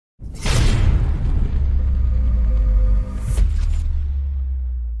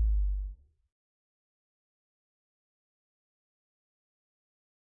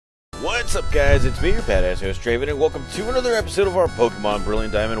What's up, guys? It's me, your badass host, Draven, and welcome to another episode of our Pokemon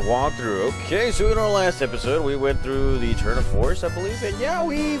Brilliant Diamond walkthrough. Okay, so in our last episode, we went through the Eterna Forest, I believe, and yeah,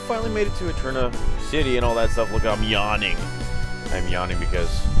 we finally made it to Eterna City and all that stuff. Look, I'm yawning. I'm yawning because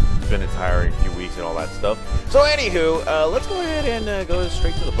it's been a tiring few weeks and all that stuff. So, anywho, let's go ahead and go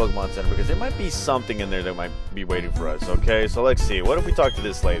straight to the Pokemon Center because there might be something in there that might be waiting for us, okay? So, let's see. What if we talk to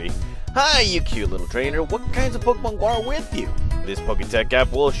this lady? Hi, you cute little trainer. What kinds of Pokemon are with you? This Pokétech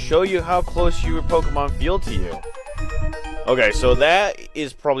app will show you how close your Pokemon feel to you. Okay, so that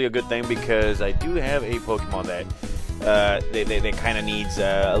is probably a good thing because I do have a Pokemon that they kind of needs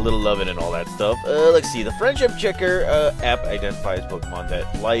a little loving and all that stuff. Let's see. The Friendship Checker app identifies Pokemon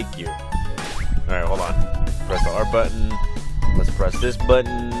that like you. Alright, hold on. Press the R button. Let's press this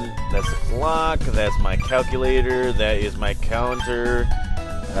button. That's the clock. That's my calculator. That is my counter.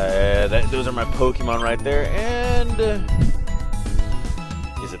 Those are my Pokemon right there. And...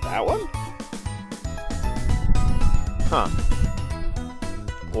 is it that one? Huh.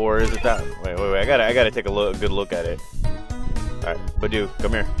 Or is it that? Wait. I gotta take a good look at it. Alright, Badoo,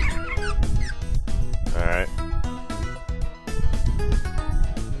 come here. Alright.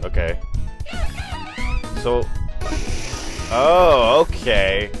 Okay. So. Oh,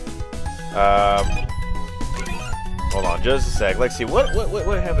 okay. Hold on, just a sec. Let's see. What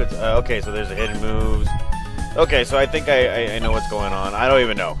happens? Okay, so there's a hidden moves. Okay, so I think I know what's going on. I don't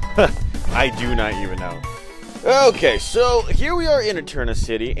even know. I do not even know. Okay, so here we are in Eterna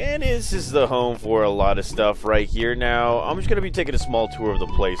City, and this is the home for a lot of stuff right here. Now, I'm just going to be taking a small tour of the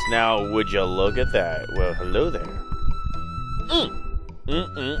place. Now, would you look at that? Well, hello there.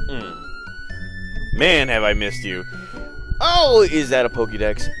 Man, have I missed you. Oh, is that a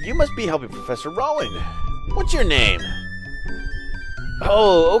Pokedex? You must be helping Professor Rowan. What's your name?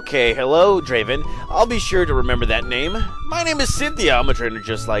 Oh, okay. Hello, Draven. I'll be sure to remember that name. My name is Cynthia. I'm a trainer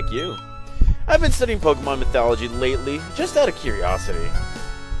just like you. I've been studying Pokemon mythology lately, just out of curiosity.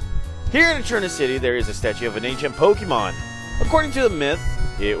 Here in Eterna City, there is a statue of an ancient Pokemon. According to the myth,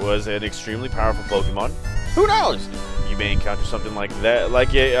 it was an extremely powerful Pokemon. Who knows? You may encounter something like that,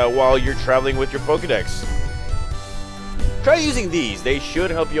 while you're traveling with your Pokedex. Try using these. They should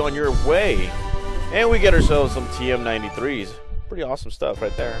help you on your way. And we get ourselves some TM93s. Pretty awesome stuff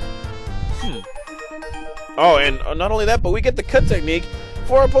right there. Oh, and not only that, but we get the cut technique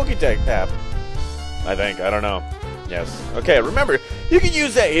for our Pokétech app. I think. I don't know. Yes. Okay, remember, you can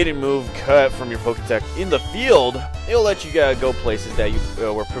use that hidden move cut from your Pokétech in the field. It'll let you go places that you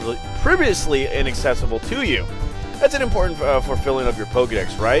were previously inaccessible to you. That's an important for filling up your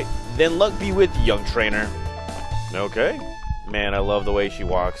Pokédex, right? Then luck be with you, young trainer. Okay. Man, I love the way she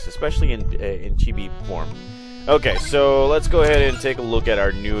walks, especially in chibi form. Okay, so let's go ahead and take a look at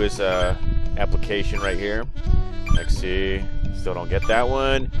our newest application right here. Let's see. Still don't get that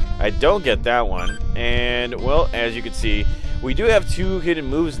one. I don't get that one. And, well, as you can see, we do have two hidden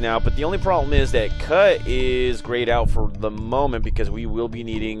moves now, but the only problem is that cut is grayed out for the moment because we will be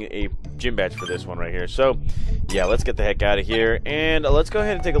needing a gym badge for this one right here. So, yeah, let's get the heck out of here. And let's go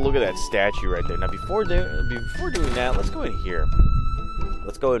ahead and take a look at that statue right there. Now, before doing that, let's go in here.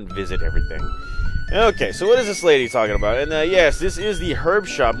 Let's go and visit everything. Okay, so what is this lady talking about? And yes, this is the herb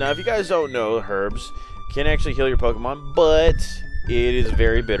shop. Now, if you guys don't know, herbs can actually heal your Pokemon, but it is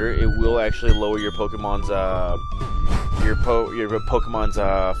very bitter. It will actually lower your Pokemon's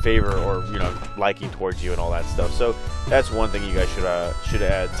favor or liking towards you and all that stuff. So that's one thing you guys should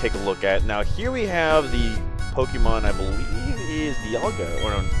take a look at. Now, here we have the Pokemon. I believe is Dialga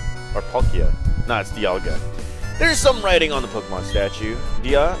or Palkia. No, it's Dialga. There's some writing on the Pokemon statue.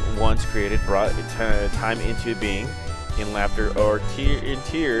 Dia, once created, brought time into being. In laughter or in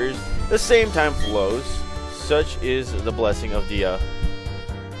tears, the same time flows. Such is the blessing of Dia.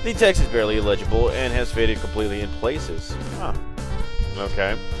 The text is barely illegible and has faded completely in places. Huh.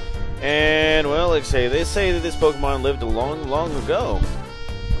 Okay. And, well, they say that this Pokemon lived a long, long ago.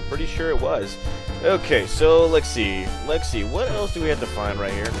 I'm pretty sure it was. Okay, so let's see. What else do we have to find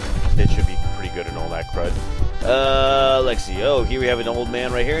right here? It should be pretty good and all that crud. Let's see. Oh, here we have an old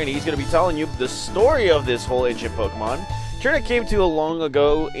man right here, and he's going to be telling you the story of this whole ancient Pokemon. Eterna came to a long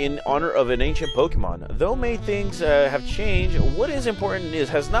ago in honor of an ancient Pokemon. Though many things have changed, what is important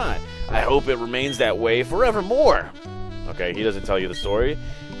has not. I hope it remains that way forevermore. Okay, he doesn't tell you the story.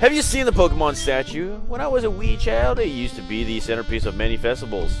 Have you seen the Pokemon statue? When I was a wee child, it used to be the centerpiece of many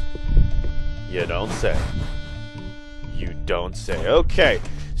festivals. You don't say. You don't say. Okay.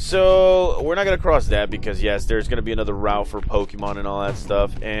 So, we're not going to cross that because, yes, there's going to be another route for Pokemon and all that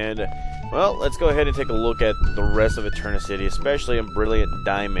stuff. And, well, let's go ahead and take a look at the rest of Eterna City, especially in Brilliant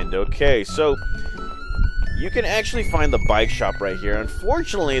Diamond. Okay, so, you can actually find the bike shop right here.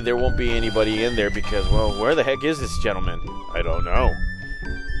 Unfortunately, there won't be anybody in there because, well, where the heck is this gentleman? I don't know.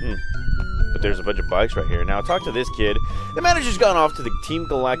 But there's a bunch of bikes right here. Now, talk to this kid. The manager's gone off to the Team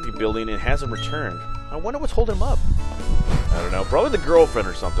Galactic building and hasn't returned. I wonder what's holding him up. I don't know. Probably the girlfriend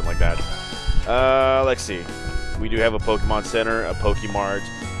or something like that. Let's see. We do have a Pokemon Center, a Pokemart.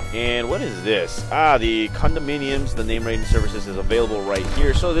 And what is this? Ah, the condominiums, the name rating services is available right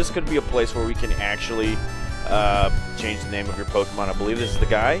here. So this could be a place where we can actually change the name of your Pokemon. I believe this is the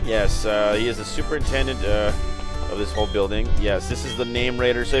guy. Yes, he is the superintendent of this whole building. Yes, this is the name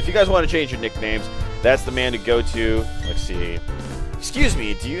rater. So if you guys want to change your nicknames, that's the man to go to. Let's see. Excuse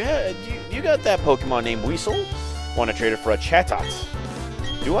me, do you got that Pokemon named Weasel? Want to trade it for a Chatot?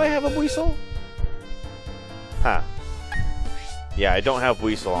 Do I have a Weasel? Huh. Yeah, I don't have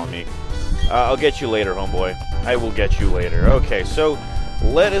Weasel on me. I'll get you later, homeboy. I will get you later. Okay, so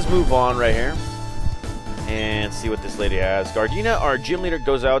let us move on right here and see what this lady has. Gardena, our gym leader,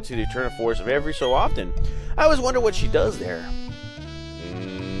 goes out to the Eterna Forest every so often. I always wonder what she does there.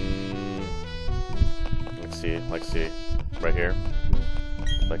 Let's see. Right here.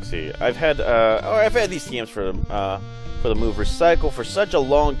 Let's see. I've had these TMs for the move Recycle for such a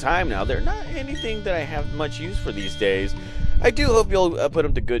long time now. They're not anything that I have much use for these days. I do hope you'll put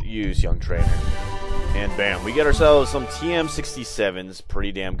them to good use, young trainer. And bam, we get ourselves some TM67s.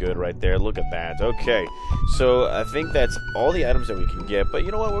 Pretty damn good right there. Look at that. Okay, so I think that's all the items that we can get. But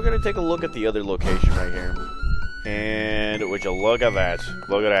you know what? We're going to take a look at the other location right here. And would you look at that?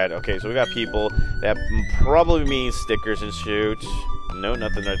 Look at that. Okay, so we got people. That probably means stickers and shoot. No,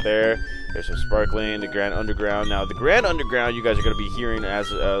 nothing right there. There's some sparkling. The Grand Underground. Now, the Grand Underground, you guys are going to be hearing as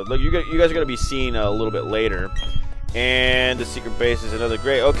you guys are going to be seeing a little bit later. And the secret base is another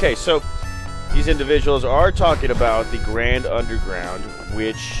great. Okay, so these individuals are talking about the Grand Underground,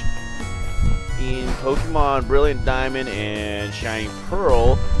 which in Pokemon Brilliant Diamond and Shining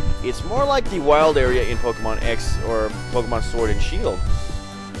Pearl, it's more like the wild area in Pokemon X or Pokemon Sword and Shield.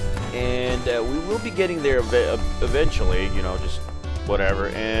 And we will be getting there eventually, you know, just whatever.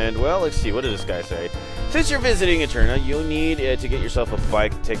 And, well, let's see. What does this guy say? Since you're visiting Eterna, you'll need to get yourself a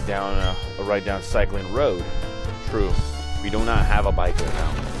bike to take down a ride down Cycling Road. True. We do not have a bike right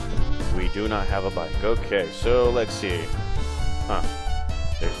now. We do not have a bike. Okay, so let's see. Huh.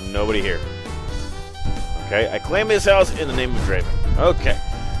 There's nobody here. Okay, I claim this house in the name of Draven. Okay.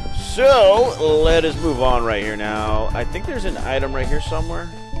 So, let us move on right here now. I think there's an item right here somewhere.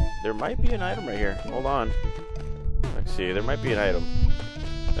 There might be an item right here. Hold on. Let's see. There might be an item.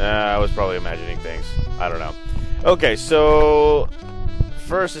 I was probably imagining things. I don't know. Okay, so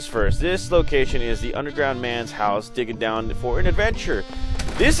first is first. This location is the Underground Man's house, digging down for an adventure.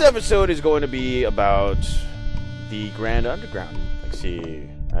 This episode is going to be about the Grand Underground. Let's see.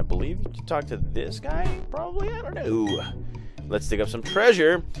 I believe you can talk to this guy, probably. I don't know. Let's dig up some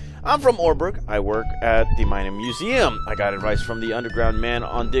treasure. I'm from Orberg. I work at the Mining Museum. I got advice from the Underground Man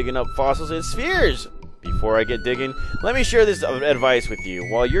on digging up fossils and spheres. Before I get digging, let me share this advice with you.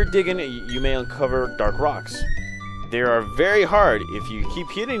 While you're digging, you may uncover dark rocks. They are very hard. If you keep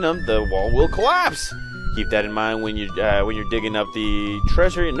hitting them, the wall will collapse. Keep that in mind when you're digging up the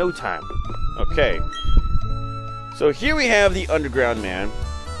treasure in no time. Okay. So here we have the Underground Man,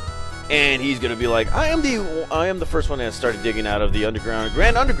 and he's gonna be like, I am the first one that started digging out of the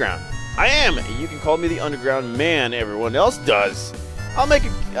Grand Underground. I am. You can call me the Underground Man. Everyone else does. I'll make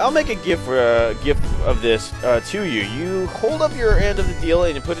a gift of this to you. You hold up your end of the deal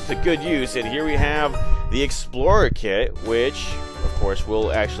and you put it to good use. And here we have the Explorer Kit, which of course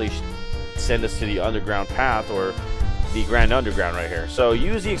will actually send us to the Underground Path, or the Grand Underground right here. So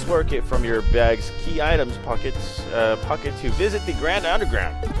use the Explorer Kit from your bag's key items pocket to visit the Grand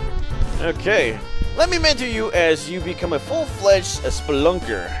Underground. Okay, let me mentor you as you become a full-fledged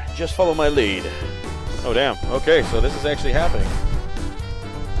spelunker. Just follow my lead. Oh damn. Okay, so this is actually happening.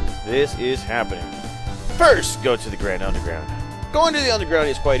 This is happening. First, go to the Grand Underground. Going to the Underground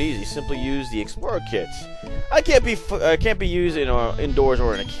is quite easy. Simply use the Explorer Kit. I can't be used indoors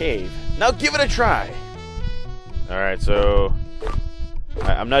or in a cave. Now give it a try. All right, so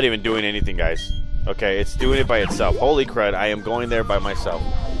I'm not even doing anything, guys. Okay, it's doing it by itself. Holy crud! I am going there by myself.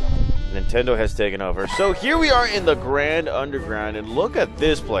 Nintendo has taken over. So here we are in the Grand Underground, and look at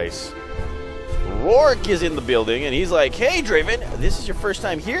this place. Rourke is in the building, and he's like, hey, Draven, this is your first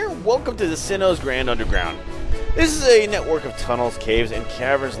time here? Welcome to the Sinnoh's Grand Underground. This is a network of tunnels, caves, and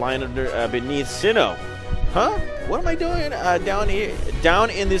caverns lying beneath Sinnoh. Huh? What am I doing down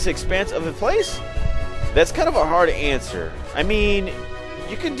in this expanse of a place? That's kind of a hard answer. I mean,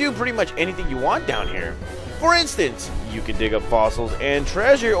 you can do pretty much anything you want down here. For instance, you can dig up fossils and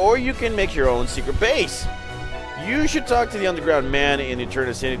treasure, or you can make your own secret base. You should talk to the underground man in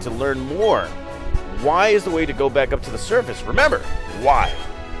Eterna City to learn more. Why is the way to go back up to the surface? Remember, why?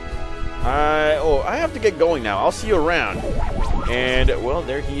 I have to get going now. I'll see you around. And, well,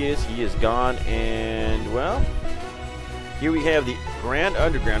 there he is. He is gone. And, well, here we have the Grand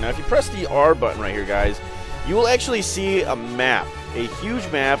Underground. Now, if you press the R button right here, guys, you will actually see a map. A huge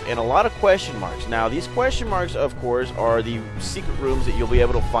map and a lot of question marks. Now, these question marks, of course, are the secret rooms that you'll be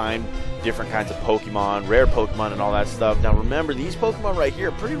able to find different kinds of Pokemon, rare Pokemon, and all that stuff. Now, remember, these Pokemon right here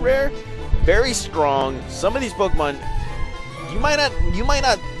are pretty rare, very strong. Some of these Pokemon you might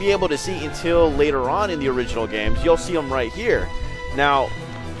not be able to see until later on in the original games. You'll see them right here. Now,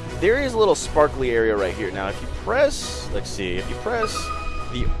 there is a little sparkly area right here. Now, if you press, let's see, if you press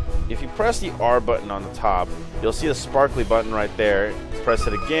the R button on the top, you'll see the sparkly button right there. Press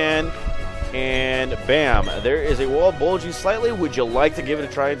it again, and bam, there is a wall bulging slightly. Would you like to give it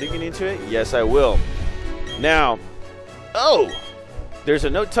a try digging into it? Yes, I will. Now, oh, there's a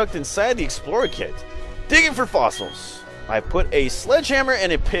note tucked inside the Explorer kit. Digging for fossils. I put a sledgehammer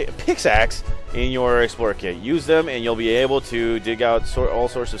and a pickaxe in your Explorer kit. Use them and you'll be able to dig out all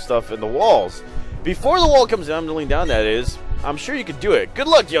sorts of stuff in the walls. Before the wall comes down, kneeling down, that is. I'm sure you can do it. Good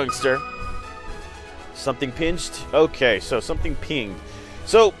luck, youngster. Something pinged? Okay, so something pinged.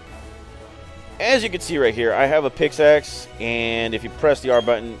 So, as you can see right here, I have a pickaxe, and if you press the R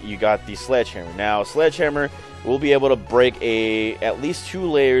button, you got the sledgehammer. Now, sledgehammer will be able to break at least 2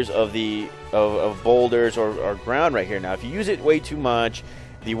 layers of boulders or ground right here. Now, if you use it way too much,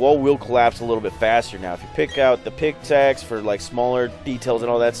 the wall will collapse a little bit faster. Now, if you pick out the pickaxe for like smaller details and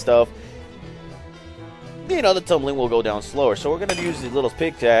all that stuff, you know, the tumbling will go down slower. So we're going to use the little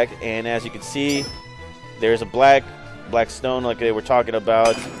pickaxe, and as you can see, there's a black stone like they were talking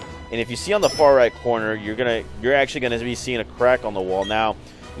about. And if you see on the far right corner, you're actually going to be seeing a crack on the wall. Now,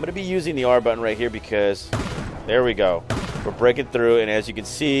 I'm going to be using the R button right here because there we go. We're breaking through, and as you can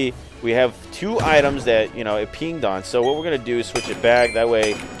see, we have 2 items that, you know, it pinged on. So what we're going to do is switch it back. That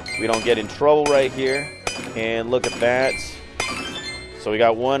way we don't get in trouble right here. And look at that. So we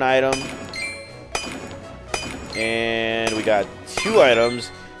got 1 item. And we got 2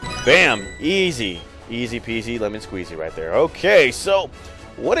 items. Bam! Easy. Easy peasy, lemon squeezy right there. Okay, so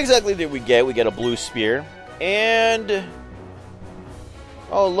what exactly did we get? We get a blue spear. And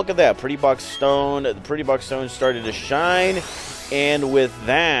oh, look at that. Pretty box stone. The pretty box stone started to shine. And with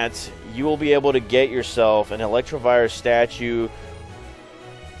that, you will be able to get yourself an Electrovirus statue.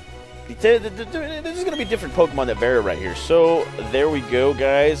 There's going to be different Pokemon that vary right here. So there we go,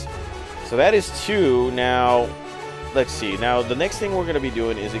 guys. So that is 2. Now, let's see. Now, the next thing we're going to be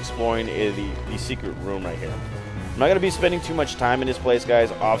doing is exploring the secret room right here. I'm not going to be spending too much time in this place,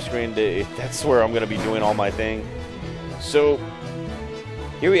 guys. Off screen, that's where I'm going to be doing all my thing. So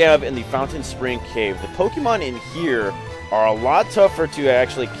here we have in the Fountain Spring Cave. The Pokemon in here are a lot tougher to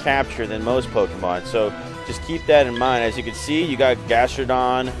actually capture than most Pokemon. So just keep that in mind. As you can see, you got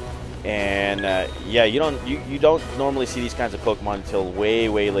Gastrodon. And yeah, you don't normally see these kinds of Pokemon until way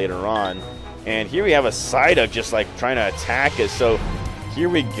later on. And here we have a Psyduck just like trying to attack us. So here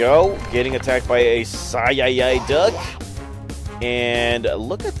we go, getting attacked by a Psyduck. And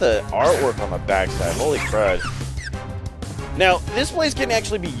look at the artwork on the backside. Holy crud! Now this place can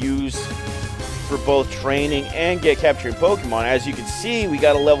actually be used for both training and capturing Pokemon. As you can see, we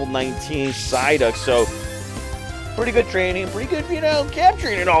got a level 19 Psyduck. So pretty good training, pretty good, you know,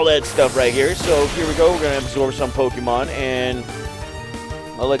 capturing and all that stuff right here. So here we go. We're gonna absorb some Pokemon, and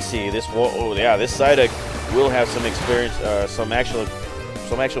well, let's see. This Psyduck will have some experience, some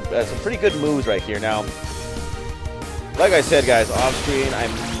pretty good moves right here. Now, like I said, guys, off screen, I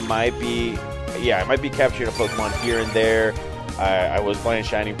might be capturing a Pokemon here and there. I was playing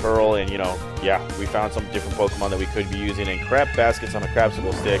Shining Pearl, and you know, yeah, we found some different Pokemon that we could be using, and crap baskets on a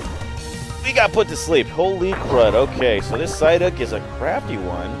Crapsicle stick. We got put to sleep. Holy crud. Okay, so this Psyduck is a crafty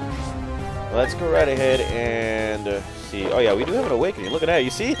one. Let's go right ahead and see. Oh, yeah, we do have an awakening. Look at that. You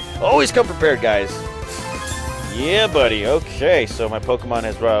see? Always come prepared, guys. Yeah, buddy. Okay, so my Pokemon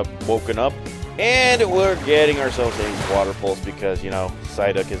has woken up. And we're getting ourselves a Water Pulse because, you know,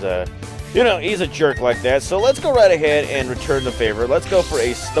 Psyduck is he's a jerk like that. So let's go right ahead and return the favor. Let's go for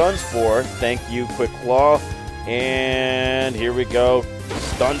a Stun Spore. Thank you, Quick Claw. And here we go.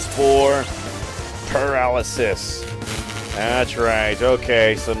 Stun Spore, Paralysis. That's right.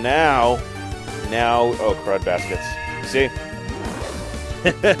 Okay, so now, oh, crud baskets. See?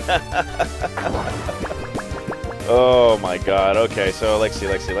 Oh my God. Okay, so let's see.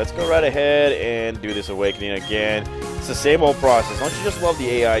 Let's go right ahead and do this awakening again. It's the same old process. Don't you just love the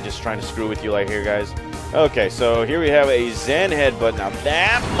AI just trying to screw with you like here, guys? Okay, so here we have a Zen Headbutt. Now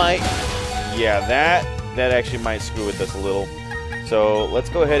that might, yeah, that actually might screw with us a little. So let's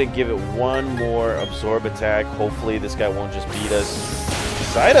go ahead and give it one more absorb attack. Hopefully this guy won't just beat us.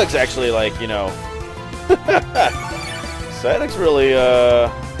 Psyduck's actually like, you know, Psyduck's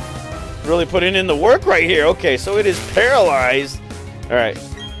really putting in the work right here. Okay, so it is paralyzed. All right,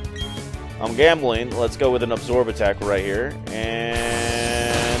 I'm gambling. Let's go with an absorb attack right here.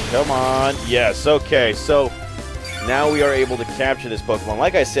 And come on. Yes, okay, so now we are able to capture this Pokemon.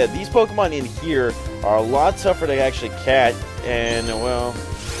 Like I said, these Pokemon in here are a lot tougher to actually catch. And, well,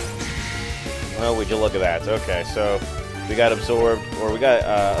 would you look at that. Okay, so we got absorbed, or we got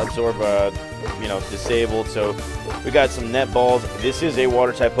you know, disabled. So we got some net balls. This is a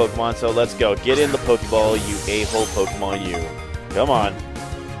water type Pokemon, so let's go. Get in the Pokeball, you a-hole Pokemon, you. Come on.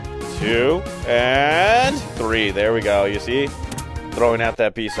 2 and 3. There we go. You see? Throwing out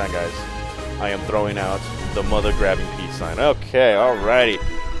that peace sign, guys. I am throwing out the mother-grabbing peace sign. Okay, alrighty.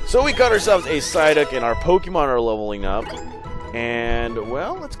 So we got ourselves a Psyduck, and our Pokemon are leveling up. And,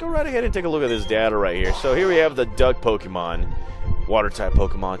 well, let's go right ahead and take a look at this data right here. So here we have the Duck Pokemon. Water-type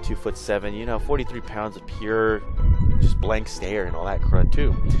Pokemon, 2'7", you know, 43 pounds of pure, just blank stare and all that crud,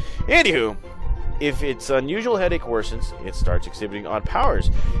 too. Anywho, if its unusual headache worsens, it starts exhibiting odd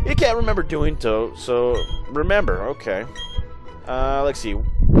powers. It can't remember doing so remember, okay. Let's see.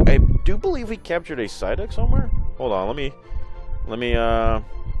 I do believe we captured a Psyduck somewhere. Hold on, let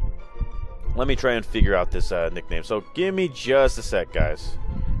me try and figure out this nickname. So give me just a sec, guys.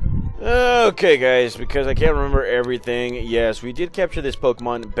 Okay, guys, because I can't remember everything. Yes, we did capture this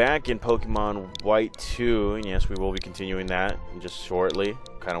Pokemon back in Pokemon White 2. And yes, we will be continuing that just shortly.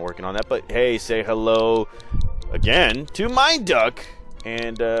 Kind of working on that. But hey, say hello again to Minduck.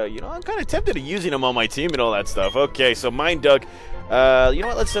 And, you know, I'm kind of tempted to using him on my team and all that stuff. Okay, so Minduck, you know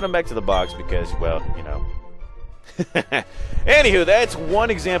what? Let's send him back to the box because, well, you know. Anywho, that's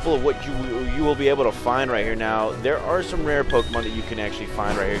one example of what you will be able to find right here. Now, there are some rare Pokemon that you can actually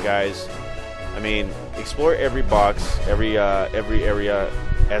find right here, guys. I mean, explore every box, every area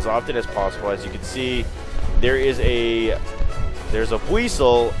as often as possible. As you can see, there's a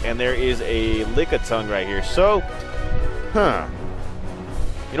Weasel and there is a Lickitung right here. So,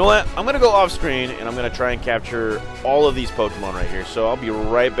 you know what? I'm going to go off screen and I'm going to try and capture all of these Pokemon right here. So I'll be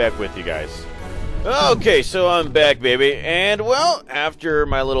right back with you guys. Okay, so I'm back, baby. And, well, after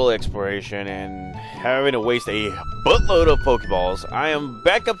my little exploration and having to waste a buttload of Pokeballs, I am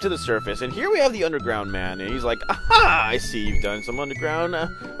back up to the surface. And here we have the underground man. And he's like, aha, I see you've done some underground,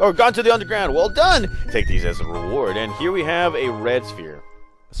 or gone to the underground. Well done. Take these as a reward. And here we have a red sphere,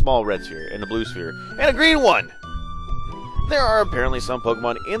 a small red sphere, and a blue sphere, and a green one. There are apparently some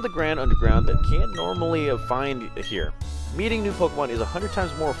Pokemon in the Grand Underground that can't normally find here. Meeting new Pokemon is 100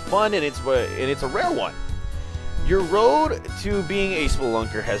 times more fun, and it's a rare one. Your road to being a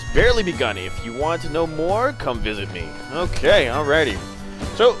Spelunker has barely begun. If you want to know more, come visit me. Okay, alrighty.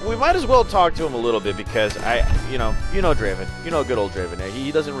 So we might as well talk to him a little bit because you know Draven, you know good old Draven.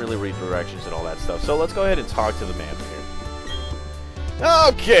 He doesn't really read directions and all that stuff. So let's go ahead and talk to the man here.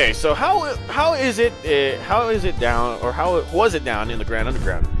 Okay, so how is it down, or how was it down in the Grand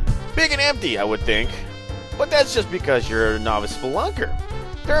Underground? Big and empty, I would think. But that's just because you're a novice Spelunker.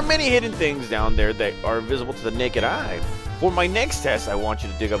 There are many hidden things down there that are visible to the naked eye. For my next test, I want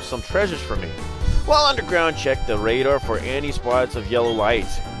you to dig up some treasures for me. While underground, check the radar for any spots of yellow light.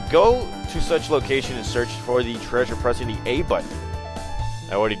 Go to such location and search for the treasure pressing the A button.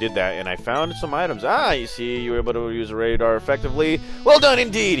 I already did that, and I found some items. Ah, you see, you were able to use the radar effectively. Well done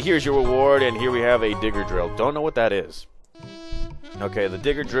indeed. Here's your reward, and here we have a digger drill. Don't know what that is. Okay, the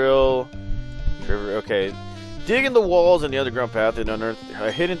digger drill. Okay. Dig in the walls and the underground path and unearth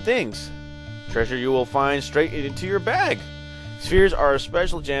hidden things. Treasure you will find straight into your bag. Spheres are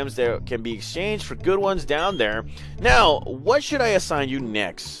special gems that can be exchanged for good ones down there. Now, what should I assign you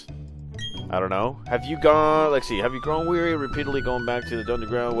next? I don't know. Have you grown weary repeatedly going back to the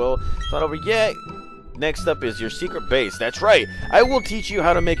underground? Well, it's not over yet. Next up is your secret base. That's right. I will teach you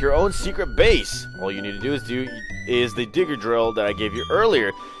how to make your own secret base. All you need to do is the digger drill that I gave you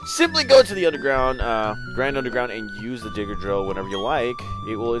earlier. Simply go to the underground, Grand Underground, and use the digger drill whenever you like.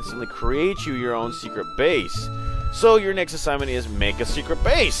 It will instantly create you your own secret base. So your next assignment is make a secret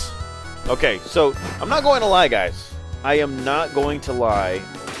base. Okay, so I'm not going to lie, guys. I am not going to lie.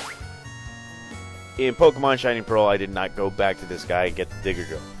 In Pokemon Shining Pearl, I did not go back to this guy and get the digger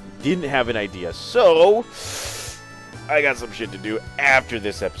drill. Didn't have an idea, so I got some shit to do after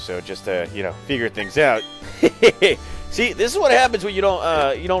this episode just to, you know, figure things out. See, this is what happens when you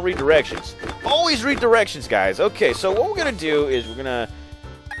don't read directions. Always read directions, guys. Okay, so what we're gonna do is we're gonna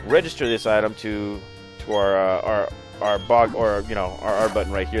register this item to our bog, or you know, our R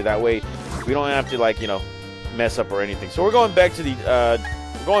button right here. That way, we don't have to, like, you know, mess up or anything. So we're going back to the,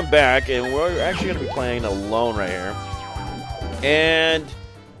 we're going back, and we're actually going to be playing alone right here. And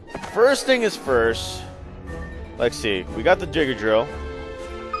first thing is first, let's see. We got the Digger Drill.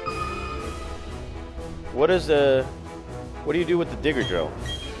 What do you do with the Digger Drill?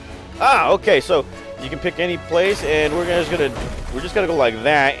 Ah, okay, so you can pick any place, and we're just gonna go like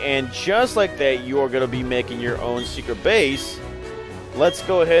that, and just like that, you are gonna be making your own secret base. Let's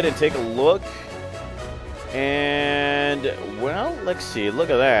go ahead and take a look. And, well, let's see. Look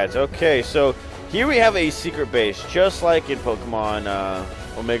at that. Okay, so here we have a secret base, just like in Pokemon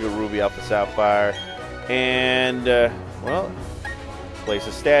Omega Ruby, Alpha Sapphire. And, well, place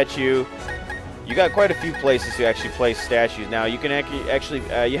a statue. You got quite a few places to actually place statues. Now, you can actually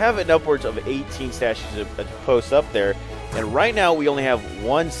you have an upwards of 18 statues to post up there. And right now, we only have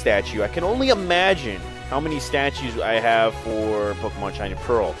one statue. I can only imagine how many statues I have for Pokemon Shiny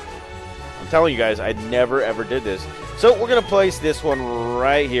Pearl. I'm telling you guys, I never ever did this. So we're gonna place this one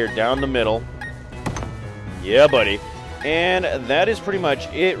right here down the middle. Yeah, buddy. And that is pretty much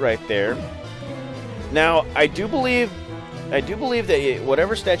it right there. Now, I do believe that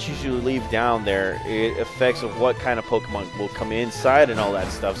whatever statues you leave down there, it affects of what kind of Pokemon will come inside and all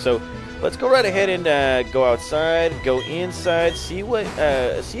that stuff. So let's go right ahead and go outside, go inside, see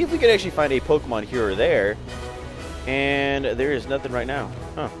if we can actually find a Pokemon here or there. And there is nothing right now.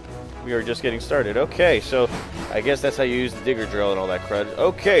 Huh. We are just getting started. Okay, so I guess that's how you use the Digger Drill and all that crud.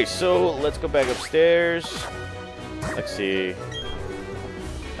 Okay, so let's go back upstairs. Let's see.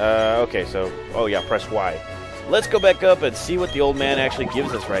 Okay, so, oh yeah, press Y. Let's go back up and see what the old man actually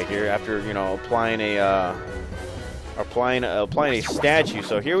gives us right here after, you know, applying a statue.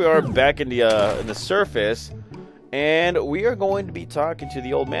 So here we are back in the surface, and we are going to be talking to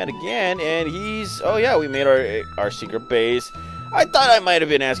the old man again. And he's, oh yeah, we made our secret base. I thought I might have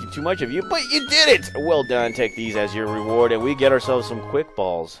been asking too much of you, but you did it! Well done. Take these as your reward, and we get ourselves some quick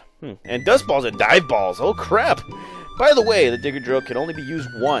balls. And dust balls and dive balls. Oh, crap! By the way, the Digger Drill can only be used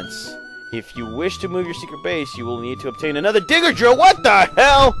once. If you wish to move your secret base, you will need to obtain another Digger Drill. What the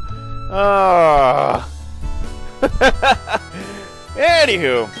hell?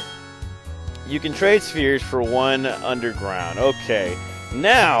 Anywho, you can trade spheres for one underground. Okay.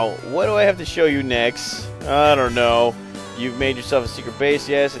 Now, what do I have to show you next? I don't know. You've made yourself a secret base.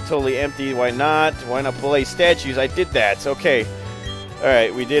 Yes, it's totally empty. Why not? Why not place statues? I did that. Okay.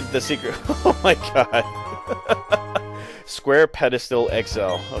 Alright, we did the secret. Oh my god. Square Pedestal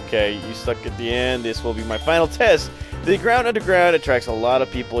XL. Okay, you stuck at the end. This will be my final test. The ground underground attracts a lot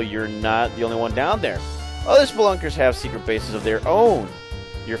of people. You're not the only one down there. Other spelunkers have secret bases of their own.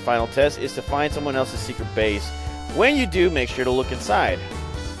 Your final test is to find someone else's secret base. When you do, make sure to look inside.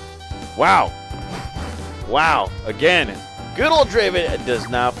 Wow. Wow. Again, good old Draven does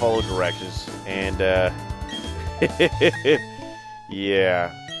not follow directions. And,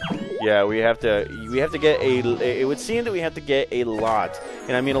 yeah. Yeah, we have to get it would seem that we have to get a lot,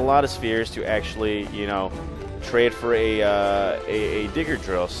 and I mean a lot of spheres to actually, you know, trade for a Digger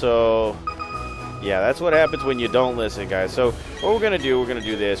Drill. So, yeah, that's what happens when you don't listen, guys. So, what we're going to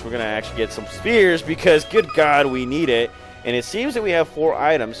do this. We're going to actually get some spheres because, good God, we need it. And it seems that we have 4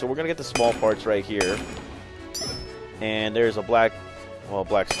 items, so we're going to get the small parts right here. And there's a black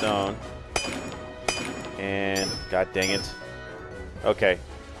stone. And, god dang it. Okay.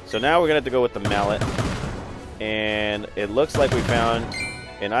 So now we're going to have to go with the mallet. And it looks like we found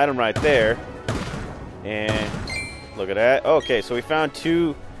an item right there. And look at that. Okay, so we found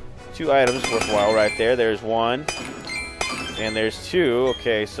two items worthwhile right there. There's one. And there's 2.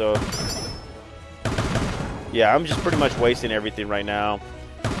 Okay, so yeah, I'm just pretty much wasting everything right now.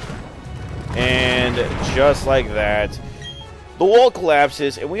 And just like that, the wall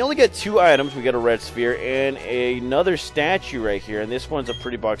collapses, and we only get 2 items. We get a red sphere and another statue right here, and this one's a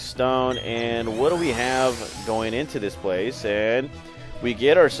pretty box stone. And what do we have going into this place? And we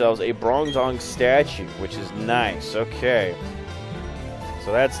get ourselves a Bronzong statue, which is nice. Okay,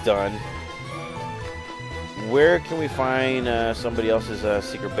 so that's done. Where can we find somebody else's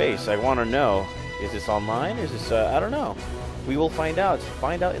secret base? I want to know. Is this online? Is this, I don't know. We will find out.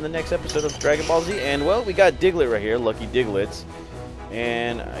 Find out in the next episode of Dragon Ball Z. And, well, we got Diglett right here. Lucky Diglets.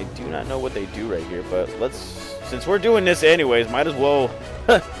 And I do not know what they do right here. But let's... Since we're doing this anyways, might as well...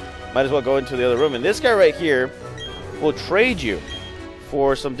 might as well go into the other room. And this guy right here will trade you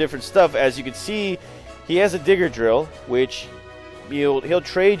for some different stuff. As you can see, he has a Digger Drill, which he'll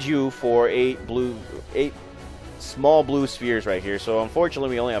trade you for 8 small blue spheres right here. So, unfortunately,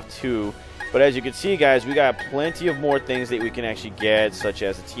 we only have 2. But as you can see, guys, we got plenty of more things that we can actually get, such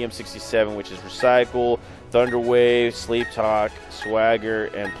as the TM67, which is Recycle, Thunder Wave, Sleep Talk, Swagger,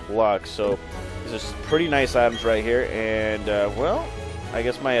 and Pluck. So these are pretty nice items right here. And, well, I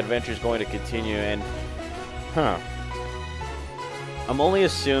guess my adventure is going to continue. And, I'm only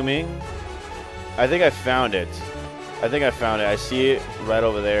assuming. I think I found it. I see it right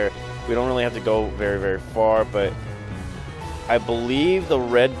over there. We don't really have to go very, very far, but I believe the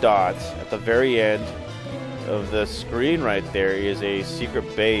red dot at the very end of the screen right there is a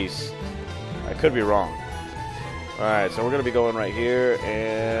secret base. I could be wrong. Alright, so we're going to be going right here,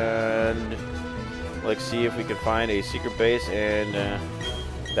 and let's see if we can find a secret base, and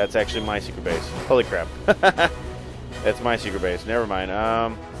that's actually my secret base. Holy crap. That's my secret base. Never mind.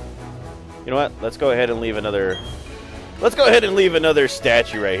 You know what? Let's go ahead and leave another... Let's go ahead and leave another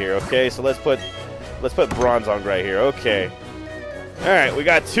statue right here, okay? So let's put Bronzong right here, okay. Alright, we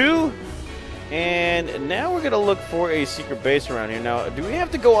got 2, and now we're going to look for a secret base around here. Now, do we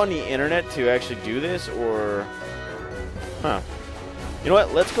have to go on the internet to actually do this, or... You know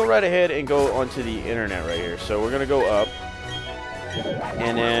what? Let's go right ahead and go onto the internet right here. So we're going to go up,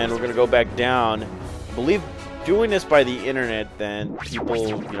 and then we're going to go back down. I believe doing this by the internet, then people,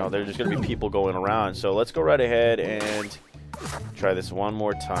 you know, there's just going to be people going around. So let's go right ahead and try this one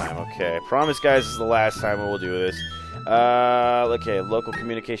more time. Okay, I promise, guys, this is the last time we'll do this. Okay, local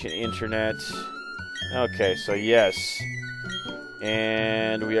communication internet. Okay, so yes.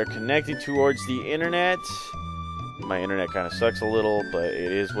 And we are connecting towards the internet. My internet kind of sucks a little, but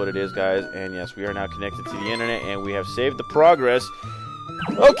it is what it is, guys. And yes, we are now connected to the internet, and we have saved the progress.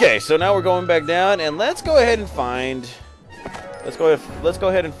 Okay, so now we're going back down, and let's go ahead and find... Let's go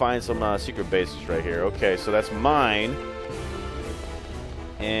ahead and find some secret bases right here. Okay, so that's mine.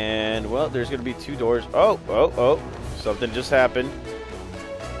 And, well, there's going to be 2 doors. Oh. Something just happened.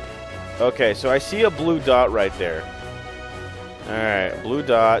 Okay, so I see a blue dot right there. Alright, blue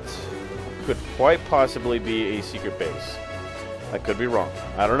dot could quite possibly be a secret base. I could be wrong.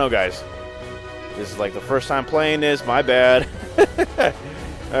 I don't know, guys. This is like the first time playing this. My bad.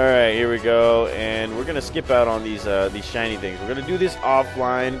 Alright, here we go. And we're going to skip out on these shiny things. We're going to do this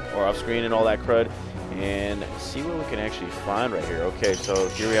offline or off screen and all that crud. And see what we can actually find right here. Okay, so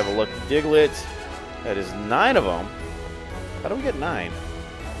here we have a Lucky Diglett. That is 9 of them. How do we get 9?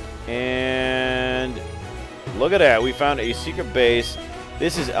 And look at that. We found a secret base.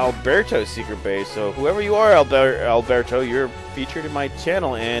 This is Alberto's secret base. So whoever you are, Alberto, you're featured in my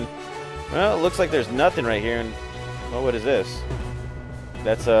channel. And, well, it looks like there's nothing right here. And, well, what is this?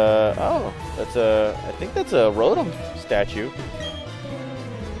 That's a... Oh, that's a... I think that's a Rotom statue.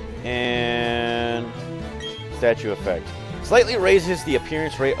 And... Statue effect. Slightly raises the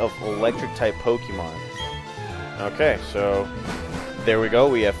appearance rate of electric-type Pokemon. Okay, so... There we go.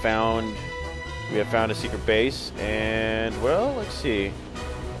 We have found a secret base. And, well, let's see.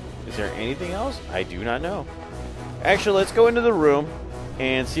 Is there anything else? I do not know. Actually, let's go into the room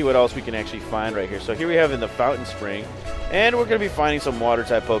and see what else we can actually find right here. So here we have in the Fountain Spring. And we're going to be finding some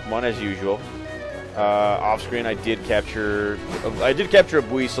water-type Pokemon as usual. Off-screen, I did capture a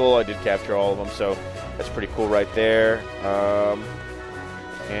Buizel. I did capture all of them, so that's pretty cool right there.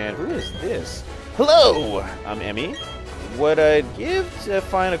 And who is this? Hello! I'm Emmy. What I'd give to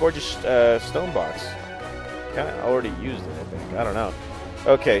find a gorgeous stone box. Kind of already used it, I think. I don't know.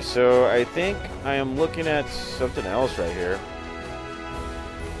 Okay, so I think I am looking at something else right here.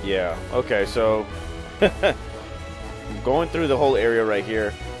 Yeah, okay, so I'm going through the whole area right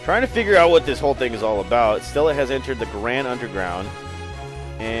here, trying to figure out what this whole thing is all about. Stella has entered the Grand Underground,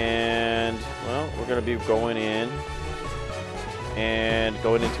 and, well, we're going to be going in and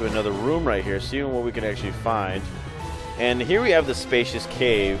going into another room right here, seeing what we can actually find. And here we have the Spacious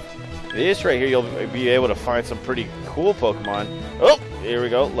Cave. This right here, you'll be able to find some pretty cool Pokemon. Oh, here we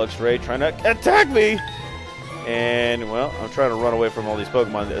go. Luxray trying to attack me. And, well, I'm trying to run away from all these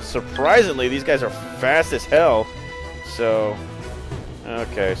Pokemon. Surprisingly, these guys are fast as hell. So,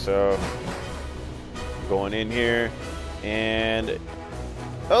 okay, so going in here. And,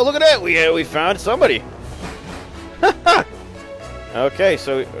 oh, look at that. We found somebody. Okay,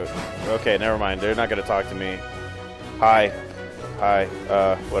 so, okay, never mind. They're not going to talk to me. Hi,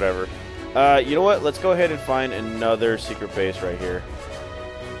 whatever. You know what? Let's go ahead and find another secret base right here.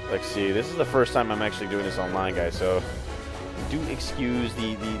 Let's see. This is the first time I'm actually doing this online, guys, so do excuse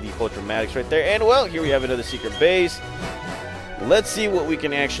the whole dramatics right there. And, well, here we have another secret base. Let's see what we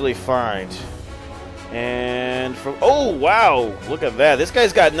can actually find. And from... Oh, wow! Look at that. This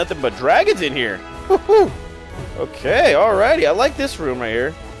guy's got nothing but dragons in here. Woohoo! Okay, alrighty. I like this room right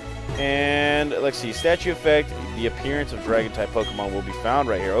here. And let's see, statue effect, the appearance of dragon-type Pokemon will be found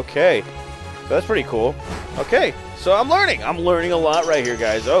right here. Okay, That's pretty cool. Okay, so I'm learning. I'm learning a lot right here,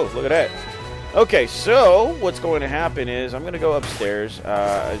 guys. Oh, look at that. Okay, so what's going to happen is I'm going to go upstairs.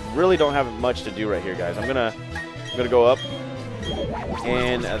 I really don't have much to do right here, guys. I'm gonna go up,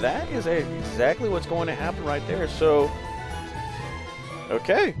 and that is exactly what's going to happen right there. So,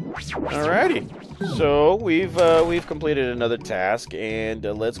 okay, alrighty. So we've completed another task, and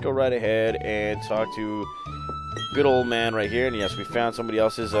let's go right ahead and talk to good old man right here. And yes, we found somebody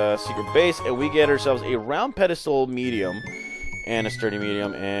else's secret base, and we get ourselves a round pedestal medium and a sturdy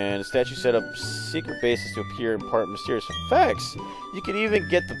medium, and a statue set up secret bases to appear and impart mysterious effects. You can even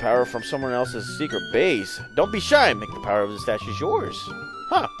get the power from someone else's secret base. Don't be shy, make the power of the statues yours.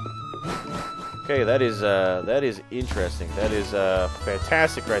 Huh. Okay, that is interesting. That is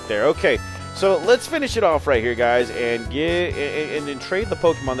fantastic right there. Okay, so let's finish it off right here, guys, and and trade the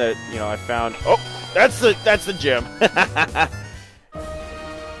Pokemon that I found. Oh, that's the gem.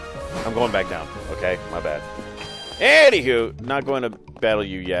 I'm going back down. Okay, my bad. Anywho, not going to battle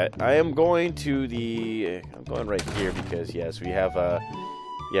you yet. I am going to I'm going right here because yes, we have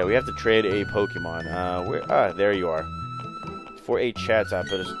we have to trade a Pokemon. There you are. For a Chatot,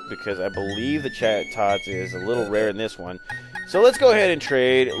 but it's because I believe the Chatot is a little rare in this one. So let's go ahead and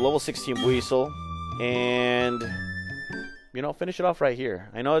trade level 16 Weasel and finish it off right here.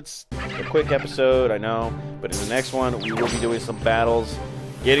 I know it's a quick episode, I know, but in the next one we will be doing some battles,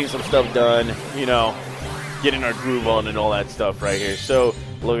 getting some stuff done, getting our groove on and all that stuff right here. So,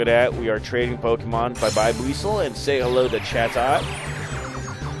 look at that. We are trading Pokemon. Bye-bye, Weasel, and say hello to Chatot.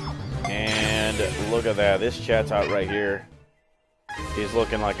 And look at that. This Chatot right here is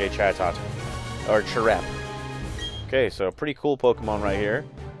looking like a Chatot. Or Chirap. Okay, so a pretty cool Pokemon right here.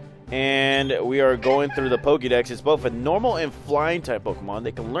 And we are going through the Pokedex. It's both a normal and flying type Pokemon.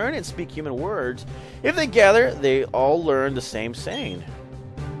 They can learn and speak human words. If they gather, they all learn the same saying.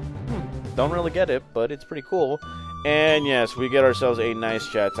 Don't really get it, but it's pretty cool. And yes, we get ourselves a nice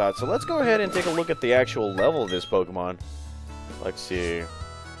Chatot. So let's go ahead and take a look at the actual level of this Pokemon. Let's see.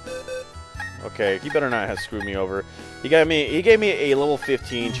 Okay, he better not have screwed me over. He gave me a level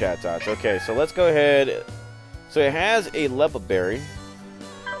 15 Chatot. Okay, so let's go ahead. So it has a Lepa Berry.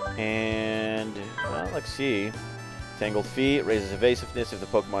 And well, let's see. Tangled Feet raises evasiveness if the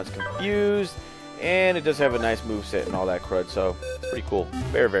Pokemon's confused. And it does have a nice moveset and all that crud, so it's pretty cool.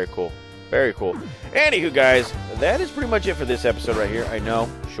 Very, very cool. Very cool. Anywho, guys, that is pretty much it for this episode right here. I know,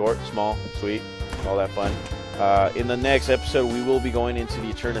 short, small, sweet, all that fun. In the next episode, we will be going into the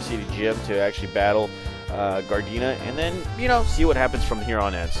Eterna City Gym to actually battle Gardena, and then, see what happens from here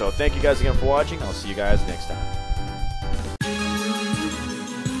on in. So thank you guys again for watching. I'll see you guys next time.